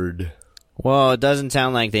Lord. Well, it doesn't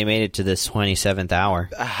sound like they made it to this 27th hour.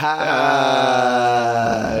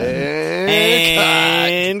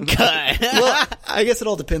 And cut. Well, I guess it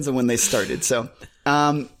all depends on when they started. So,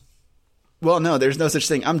 well, no, there's no such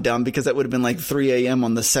thing. I'm dumb because that would have been like 3 a.m.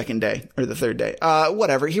 on the second day or the third day.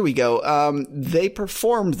 Whatever. Here we go. They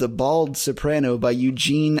performed The Bald Soprano by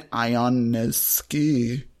Eugene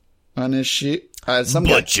Ionescu.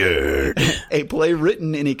 Butchered. A play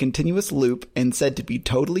written in a continuous loop and said to be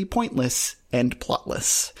totally pointless and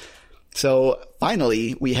plotless. So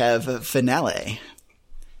finally, we have finale.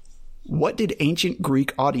 What did ancient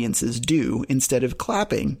Greek audiences do instead of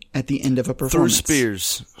clapping at the end of a Threw performance?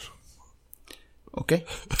 spears. Okay.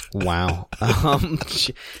 Wow.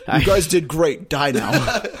 You guys did great. Die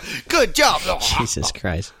now. Good job. Jesus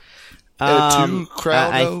Christ. Two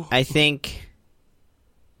crowd, though? I think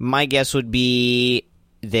my guess would be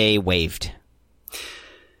they waved.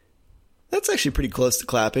 That's actually pretty close to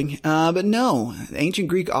clapping. But no, ancient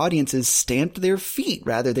Greek audiences stamped their feet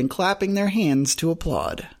rather than clapping their hands to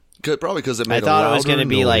applaud. Probably because it made I thought a it was going to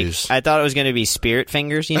be I thought it was going to be spirit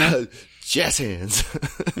fingers, you know? jazz hands.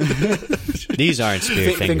 These aren't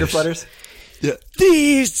spirit fingers. Finger flutters? Yeah.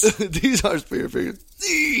 These are spirit fingers.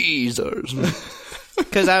 These are.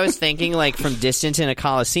 Because I was thinking, like, from distance in a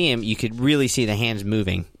coliseum, you could really see the hands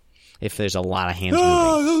moving. If there's a lot of hands moving.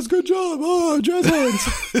 That was a good job. Oh, jazz hands.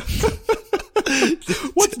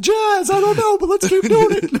 What's jazz? I don't know, but let's keep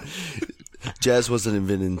doing it. Jazz wasn't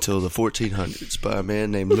invented until the 1400s by a man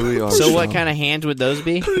named Louis Armstrong. So what kind of hands would those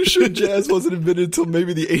be? Pretty sure jazz wasn't invented until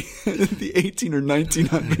maybe the 18 or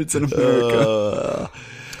 1900s in America.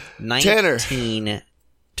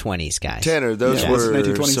 1920s, guys. Tanner, those were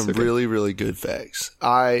 1920s, some okay. really, really good facts.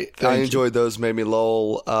 I enjoyed those. Made me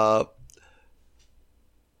lol.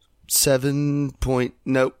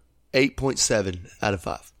 8.7 out of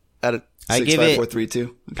 5. Out of I 6, give 5, it- 4, 3,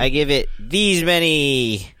 2. I give it these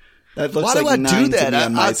many. That looks why like do I 9 do to that? me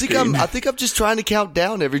on my I think screen. I think I'm just trying to count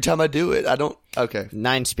down every time I do it. I don't. Okay.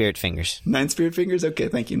 9 spirit fingers. 9 spirit fingers? Okay,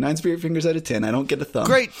 thank you. 9 spirit fingers out of 10. I don't get a thumb.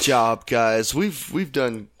 Great job, guys. We've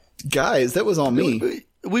done. Guys, that was all me.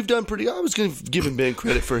 We've done pretty. I was going to give him Ben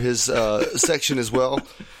credit for his section as well,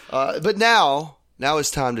 but now it's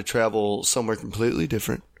time to travel somewhere completely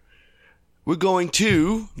different. We're going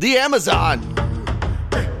to the Amazon.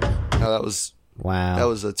 Now that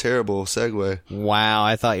was a terrible segue. Wow,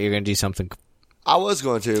 I thought you were going to do something I was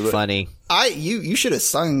going to, but funny. You should have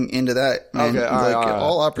sung into that, man. Okay, all right, all right.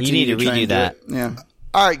 All opportunity You need to try and redo do that. it. Yeah.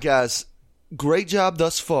 all right, guys. Great job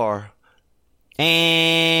thus far.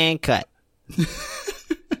 And cut.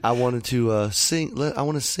 I wanted to sing. I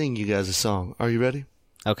want to sing you guys a song. Are you ready?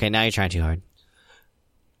 Okay, now you're trying too hard.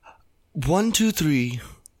 1, 2, 3.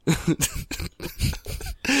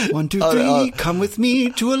 1, 2, 3, come with me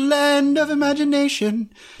to a land of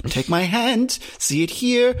imagination. Take my hand, see it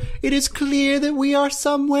here. It is clear that we are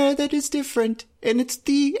somewhere that is different, and it's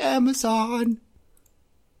the Amazon.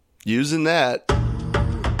 Using that.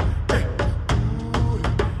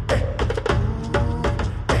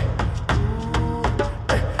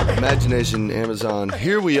 Imagination Amazon.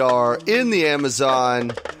 Here we are in the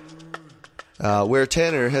Amazon, where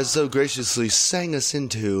Tanner has so graciously sang us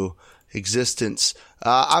into existence.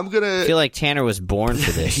 I'm gonna. I feel like Tanner was born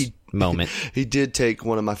for this moment. He did take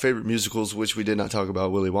one of my favorite musicals, which we did not talk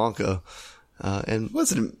about, Willy Wonka, and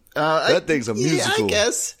Wasn't that thing's a musical. Yeah, I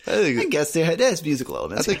guess. I guess it has musical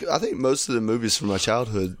elements. I think most of the movies from my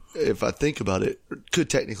childhood, if I think about it, could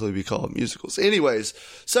technically be called musicals. Anyways,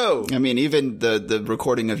 so I mean, even the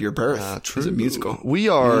recording of your birth is a musical. We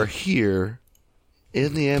are here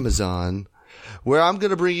in the Amazon, where I'm going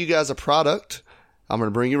to bring you guys a product. I'm going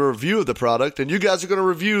to bring you a review of the product, and you guys are going to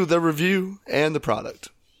review the review and the product,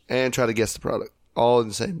 and try to guess the product, all in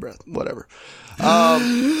the same breath. Whatever.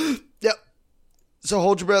 Yep. So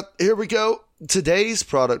hold your breath. Here we go. Today's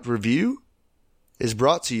product review is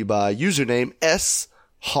brought to you by username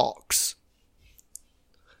SHawks.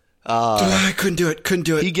 I couldn't do it.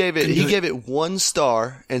 He gave it 1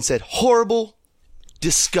 star and said horrible,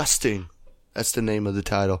 disgusting. That's the name of the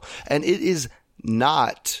title, and it is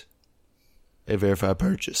not a verified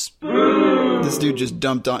purchase. This dude just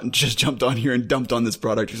jumped on here and dumped on this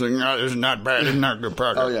product. He's like, no, this is not bad. It's not a good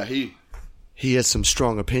product. Oh yeah, he has some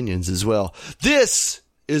strong opinions as well. This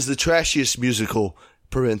is the trashiest musical,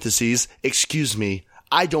 parentheses, excuse me,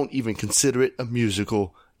 I don't even consider it a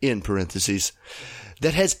musical, in parentheses,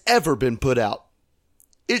 that has ever been put out.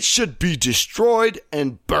 It should be destroyed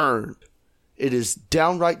and burned. It is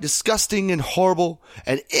downright disgusting and horrible,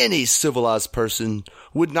 and any civilized person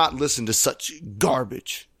would not listen to such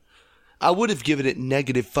garbage. I would have given it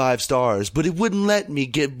 -5 stars, but it wouldn't let me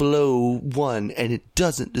get below 1, and it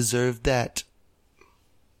doesn't deserve that.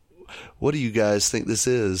 What do you guys think this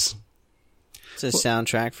is? It's a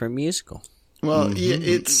soundtrack for a musical. Well, yeah,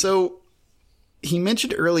 it's so. He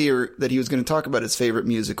mentioned earlier that he was going to talk about his favorite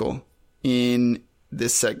musical in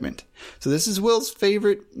this segment. So this is Will's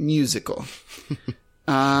favorite musical.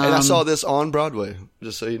 And I saw this on Broadway,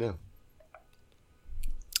 just so you know.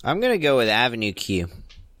 I'm going to go with Avenue Q.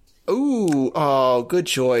 Ooh, oh, good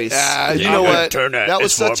choice. You know what? Turner That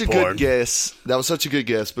was is for such a porn. good guess. That was such a good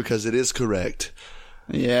guess because it is correct.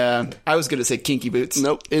 Yeah, I was going to say Kinky Boots.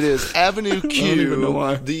 Nope, it is Avenue even know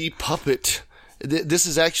why. Q, the puppet. This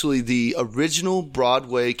is actually the original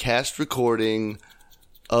Broadway cast recording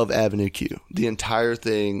of Avenue Q. The entire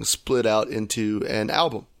thing split out into an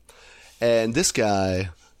album. And this guy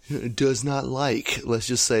does not like, let's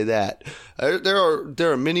just say that.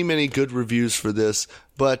 There are many, many good reviews for this,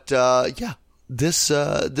 but yeah, this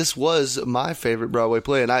was my favorite Broadway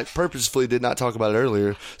play, and I purposefully did not talk about it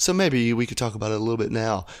earlier, so maybe we could talk about it a little bit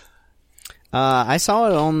now. I saw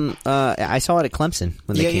it at Clemson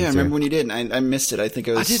when they came I through. remember when you did. And I missed it. I think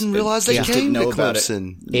I didn't realize they just came didn't to know about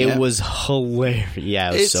Clemson. It was hilarious.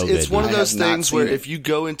 Yeah, it was so good. It's one of I those have not things where seen it. if you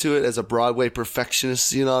go into it as a Broadway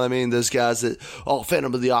perfectionist, you know what I mean? Those guys that,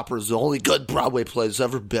 Phantom of the Opera is the only good Broadway play that's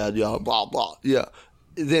ever been, blah, blah. Yeah.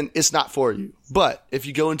 Then it's not for you. But if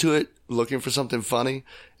you go into it looking for something funny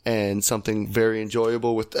and something very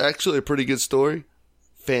enjoyable with actually a pretty good story,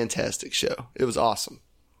 fantastic show. It was awesome.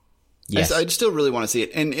 Yes. I still really want to see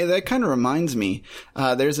it. And that kind of reminds me,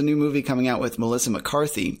 there's a new movie coming out with Melissa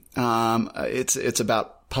McCarthy. It's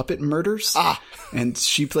about puppet murders. And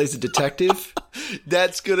she plays a detective.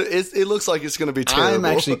 That's gonna. It looks like it's gonna be terrible.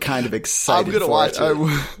 I'm actually kind of excited. I'm gonna for watch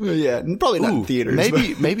it. Yeah, probably not in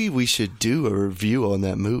theaters. Maybe we should do a review on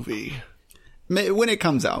that movie. but when it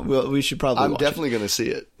comes out, we should probably. I'm watch definitely gonna see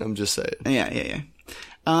it. I'm just saying. it.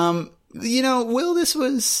 Yeah. Will, this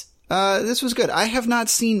was good. I have not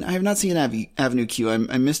seen Avenue Q. I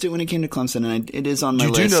missed it when it came to Clemson, and it is on my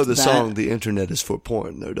You list. do know the song "The Internet Is for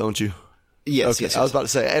Porn," though, don't you? Yes, Okay, yes. I was about to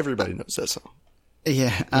say everybody knows that song.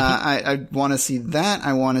 Yeah, I want to see that.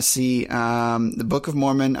 I want to see the Book of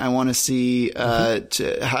Mormon. I want to see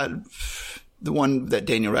the one that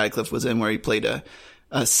Daniel Radcliffe was in, where he played a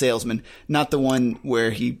salesman, not the one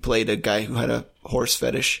where he played a guy who had a horse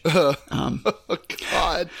fetish. Oh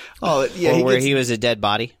God! Oh yeah, or where he was a dead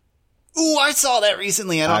body. Ooh, I saw that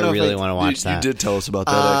recently. I don't know. I really if want to watch You that. did tell us about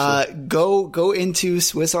that. Actually, Go into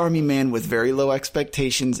Swiss Army Man with very low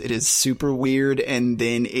expectations. It is super weird, and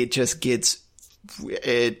then it just gets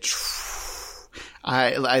it.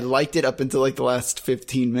 I liked it up until like the last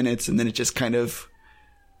 15 minutes, and then it just kind of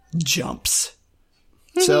jumps.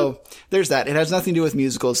 So there's that. It has nothing to do with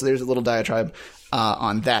musicals, so there's a little diatribe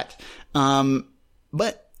on that.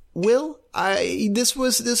 But Will, this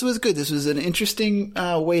was good. This was an interesting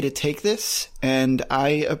way to take this, and I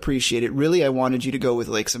appreciate it. Really, I wanted you to go with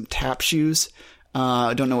like some tap shoes.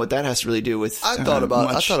 I don't know what that has to really do with. I thought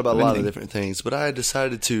about a lot of anything. different things, but I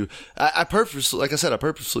decided to. I purposely, like I said, I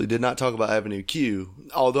purposely did not talk about Avenue Q,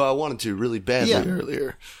 although I wanted to really badly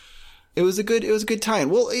earlier. It was a good time.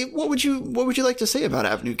 Well, what would you like to say about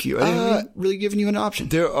Avenue Q? I didn't really giving you an option.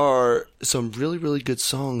 There are some really, really good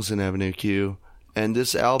songs in Avenue Q, and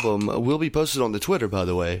this album will be posted on the Twitter, by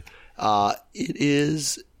the way. It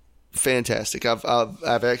is fantastic.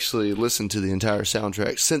 I've actually listened to the entire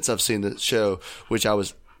soundtrack since I've seen the show, which I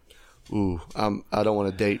was. I don't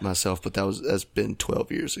want to date myself, but that's been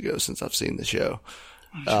 12 years ago since I've seen the show.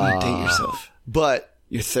 Trying to date yourself. But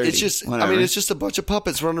You're 30. it's just, whatever. it's just a bunch of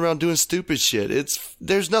puppets running around doing stupid shit.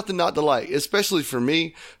 There's nothing not to like, especially for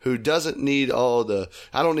me, who doesn't need I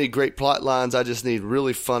don't need great plot lines. I just need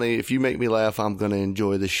really funny. If you make me laugh, I'm going to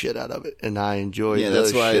enjoy the shit out of it. And I enjoy the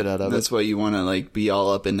shit out of it. That's why you want to like be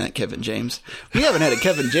all up in that Kevin James. We haven't had a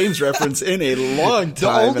Kevin James reference in a long The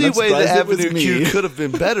time. only and I'm way that surprised it was Avenue me. Q could have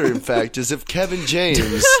been better, in fact, is if Kevin James.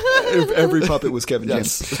 If every puppet was Kevin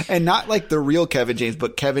Yes. James. And not like the real Kevin James,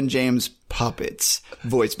 but Kevin James puppets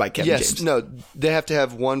voiced by Kevin Yes, James. no, they have to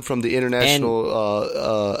have one from the International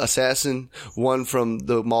Assassin, one from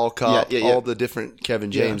the Mall Cop, Yeah. all the different Kevin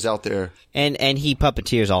James out there. And he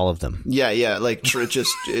puppeteers all of them. Yeah, like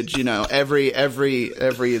just every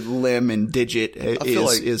limb and digit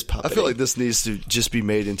is puppet. I feel like this needs to just be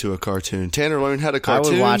made into a cartoon. Tanner learned how to I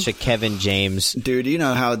cartoon. would watch a Kevin James dude, you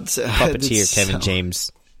know how it's puppeteer Kevin James.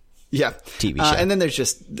 Yeah. TV show. And then there's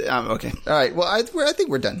just, okay. All right. Well, I think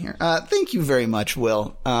we're done here. Thank you very much,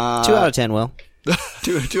 Will. 2 out of 10, Will.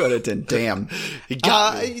 2 out of 10. Damn. He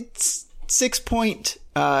got me. It's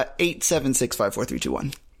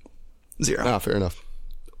 6.876543210. Ah, fair enough.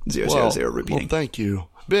 000 repeating. Well, thank you.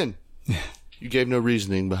 Ben, you gave no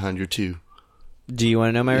reasoning behind your 2. Do you want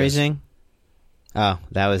to know my reasoning? Oh,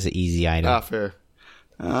 that was an easy item. Ah, fair.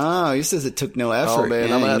 Oh, he says it took no effort. Oh man,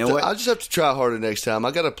 Yeah, I'm gonna you know what? I just have to try harder next time.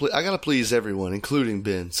 I gotta please everyone, including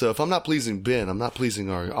Ben. So if I'm not pleasing Ben, I'm not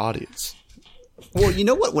pleasing our audience. Well, you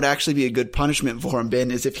know what would actually be a good punishment for him,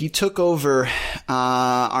 Ben, is if he took over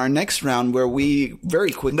our next round where we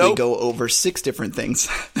very quickly go over 6 different things.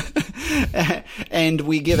 And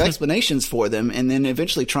we give explanations for them and then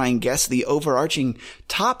eventually try and guess the overarching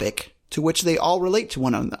topic to which they all relate to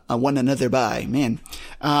one another by. Man,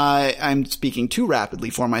 I'm speaking too rapidly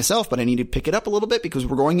for myself, but I need to pick it up a little bit because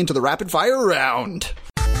we're going into the rapid fire round.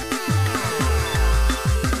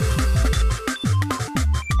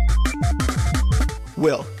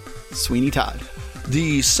 Will, Sweeney Todd.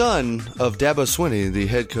 The son of Dabo Swinney, the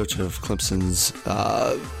head coach of Clemson's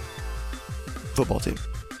football team.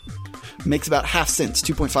 Makes about half sense,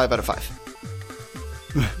 2.5 out of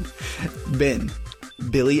 5. Ben,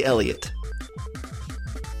 Billy Elliot.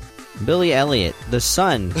 Billy Elliot, the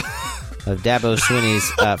son of Dabo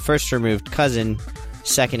Swinney's first removed cousin,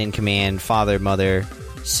 second in command, father, mother,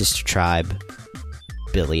 sister tribe,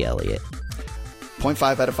 Billy Elliot.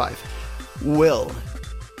 0.5 out of 5. Will,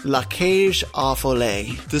 La Cage aux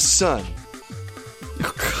Folles. The son.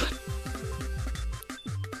 Oh, God.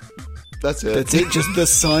 That's it. That's it? Just the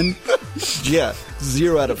son? Yeah,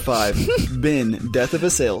 0 out of 5. Ben, Death of a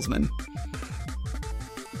Salesman.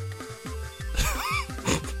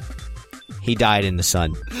 He died in the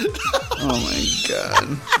sun. Oh my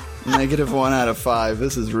God. Negative 1 out of 5.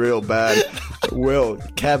 This is real bad. Will,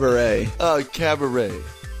 Cabaret. Cabaret.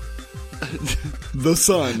 The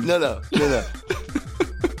Sun. No.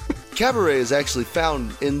 Cabaret is actually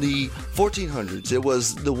found in the 1400s. It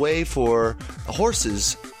was the way for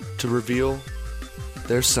horses to reveal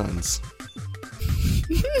their sons.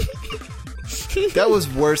 That was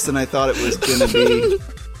worse than I thought it was going to be.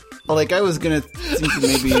 Like, I was going to think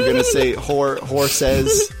maybe you're going to say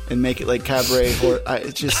horses and make it like cabaret.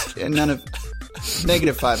 It's just none of...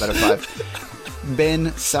 Negative 5 out of 5.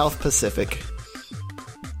 Ben, South Pacific.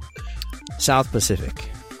 South Pacific,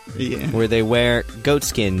 Yeah. where they wear goat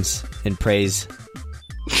skins and praise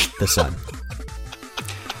the sun.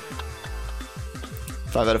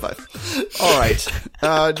 5 out of 5. All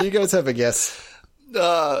right. Do you guys have a guess?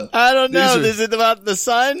 I don't know. These are- Is it about the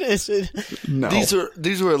sun? Is it? No.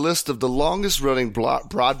 These were a list of the longest running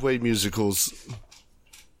Broadway musicals.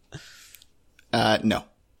 No.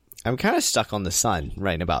 I'm kind of stuck on the sun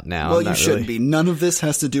right about now. Well, I'm you not shouldn't really- be. None of this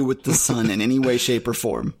has to do with the sun in any way, shape, or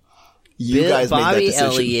form. You guys made that Bobby decision.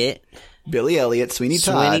 Elliott, Billy Elliot, Sweeney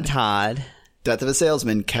Todd, Death of a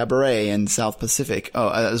Salesman, Cabaret, and South Pacific. Oh,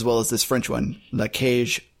 as well as this French one, La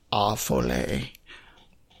Cage aux Folles.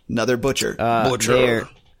 Another butcher.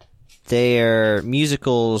 They're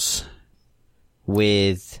musicals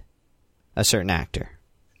with a certain actor.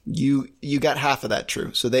 You got half of that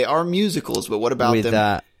true. So they are musicals, but what about with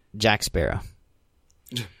them? Jack Sparrow.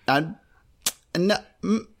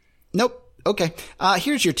 Nope. Okay.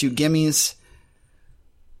 Here's your 2 gimmies.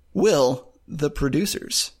 Will, the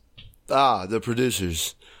producers. The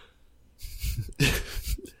producers.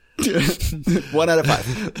 1 out of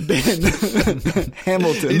 5. Ben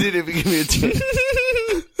Hamilton. He didn't even give me a chance.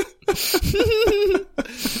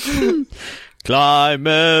 Climb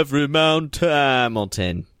every Mount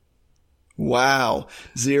Hamilton. Wow.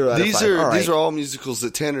 0 out of 5. These are all musicals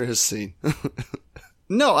that Tanner has seen.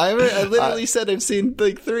 No, I literally said I've seen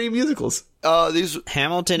like 3 musicals. These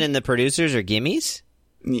Hamilton and the producers are gimmies?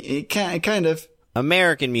 Kind of.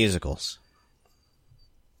 American musicals.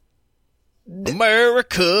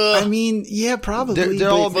 America. I mean, yeah, probably. they're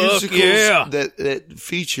all but- musicals that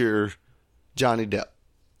feature Johnny Depp.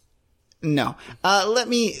 No. Let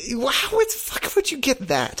me. Wow, what the fuck would you get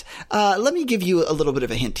that? Let me give you a little bit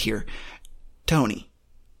of a hint here. Tony.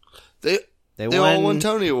 They They all won won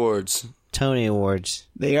Tony Awards. Tony Awards.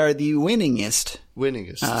 They are the winningest.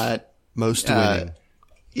 Winningest. Most winning.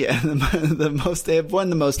 Yeah, the most. They have won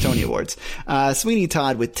the most Tony Awards. Sweeney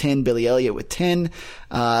Todd with 10, Billy Elliot with 10,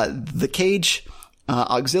 The Cage,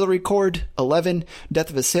 Auxiliary Chord 11, Death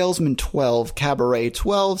of a Salesman 12, Cabaret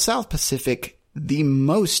 12, South Pacific the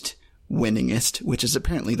most winningest, which is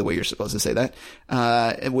apparently the way you're supposed to say that,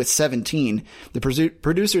 with 17. The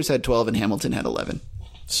producers had 12 and Hamilton had 11.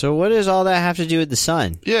 So what does all that have to do with the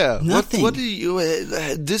sun? Yeah. Nothing. What do you...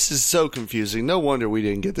 this is so confusing. No wonder we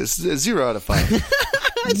didn't get this. 0 out of 5.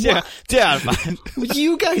 Yeah,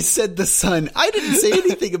 You guys said the sun. I didn't say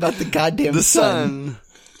anything about the goddamn The sun.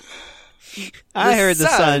 sun. I heard the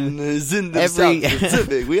sun. is in the every- South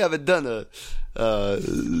Pacific. We haven't done a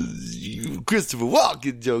Christopher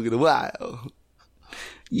Walken joke in a while.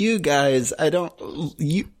 You guys, I don't.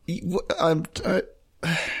 I'm.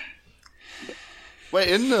 Wait,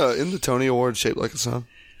 in the Tony Award shaped like a sun?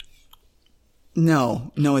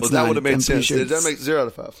 No, it's Well, not. that would have I'm made pretty sense. sure It doesn't it's- make 0 out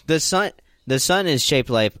of 5. The sun is shaped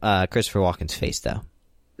like Christopher Walken's face, though.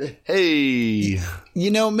 Hey.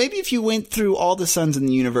 Maybe if you went through all the suns in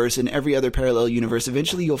the universe and every other parallel universe,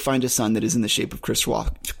 eventually you'll find a sun that is in the shape of Christopher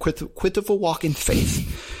Walken's face.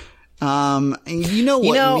 And you know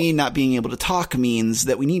what me not being able to talk means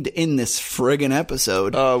that we need to end this friggin'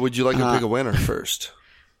 episode. Would you like to pick a winner first?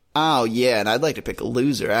 Oh, yeah, and I'd like to pick a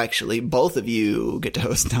loser, actually. Both of you get to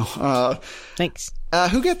host now. Thanks.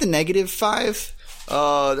 Who got the -5?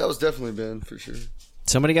 That was definitely Ben, for sure.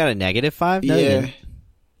 Somebody got a -5? No, they Yeah. didn't.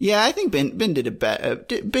 Yeah, I think Ben did a bad.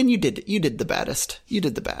 Ben, you did the baddest. You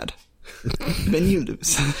did the bad. Ben, you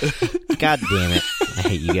lose. God damn it. I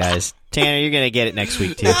hate you guys. Tanner, you're going to get it next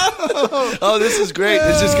week, too. Oh, this is great.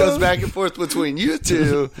 This just goes back and forth between you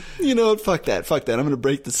two. You know what? Fuck that. I'm going to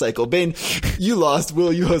break the cycle. Ben, you lost.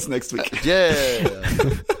 Will, you host next week. Yeah.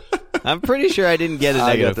 I'm pretty sure I didn't get a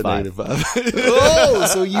I got -5. the -5. Oh,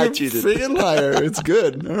 so you're cheated. friggin' liar. It's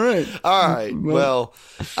good. All right. All right. Well,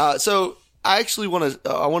 so I actually want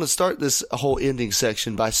to start this whole ending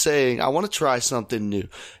section by saying I want to try something new.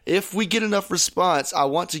 If we get enough response, I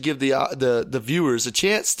want to give the viewers a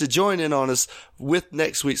chance to join in on us with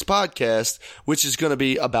next week's podcast, which is going to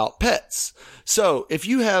be about pets. So if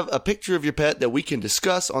you have a picture of your pet that we can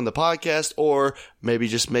discuss on the podcast, or maybe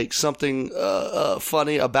just make something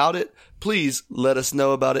funny about it, please let us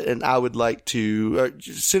know about it. And I would like to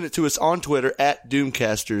send it to us on Twitter at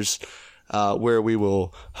Doomcasters. Where we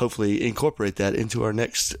will hopefully incorporate that into our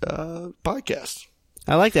next podcast.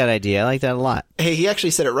 I like that idea. I like that a lot. Hey, he actually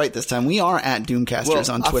said it right this time. We are at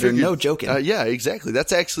Doomcasters on I Twitter. figured- No joking. Yeah, exactly.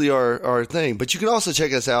 That's actually our thing. But you can also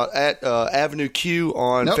check us out at Avenue Q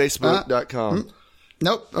on Nope. Facebook.com.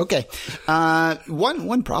 Nope. Okay.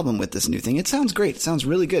 One problem with this new thing. It sounds great. It sounds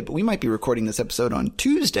really good, but we might be recording this episode on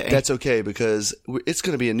Tuesday. That's okay, because it's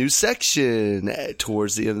going to be a new section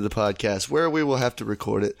towards the end of the podcast where we will have to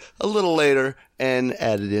record it a little later and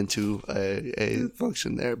add it into a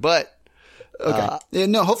function there. But okay. Yeah,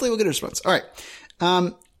 no, hopefully we'll get a response. All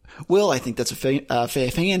right. Will, I think that's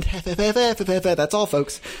that's all,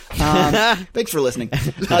 folks. Thanks for listening.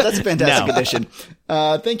 That's a fantastic addition.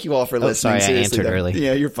 Thank you all for listening. sorry, I Seriously, answered though. early.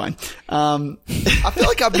 Yeah, you're fine. I feel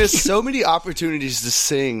like I've missed so many opportunities to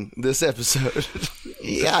sing this episode.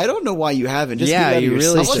 Yeah, I don't know why you haven't. Just Yeah, get it out of you your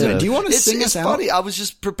really system. should. Do you want to sing It's us funny. out? I was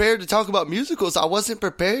just prepared to talk about musicals. I wasn't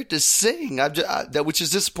prepared to sing. Which is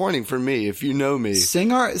disappointing for me, if you know me.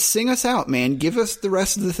 Sing us out, man. Give us the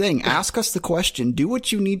rest of the thing. Ask us the question. Do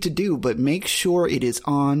what you need to do, but make sure it is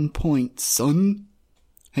on point, son.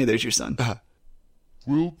 Hey, there's your son.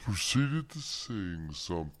 Will proceeded to sing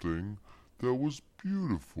something that was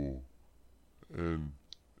beautiful and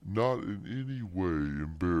not in any way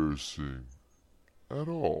embarrassing at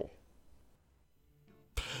all.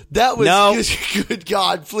 That was No. good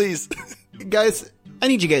God, please. Guys, I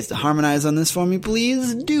need you guys to harmonize on this for me,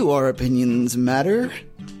 please. Do our opinions matter?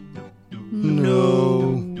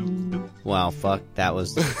 No. Wow, fuck. That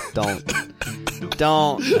was... Don't.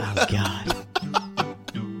 Oh, God.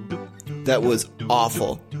 That was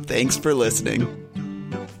awful. Thanks for listening.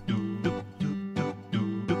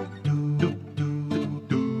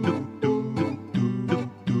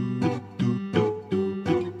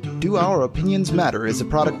 Do Our Opinions Matter is a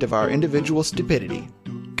product of our individual stupidity.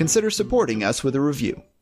 Consider supporting us with a review.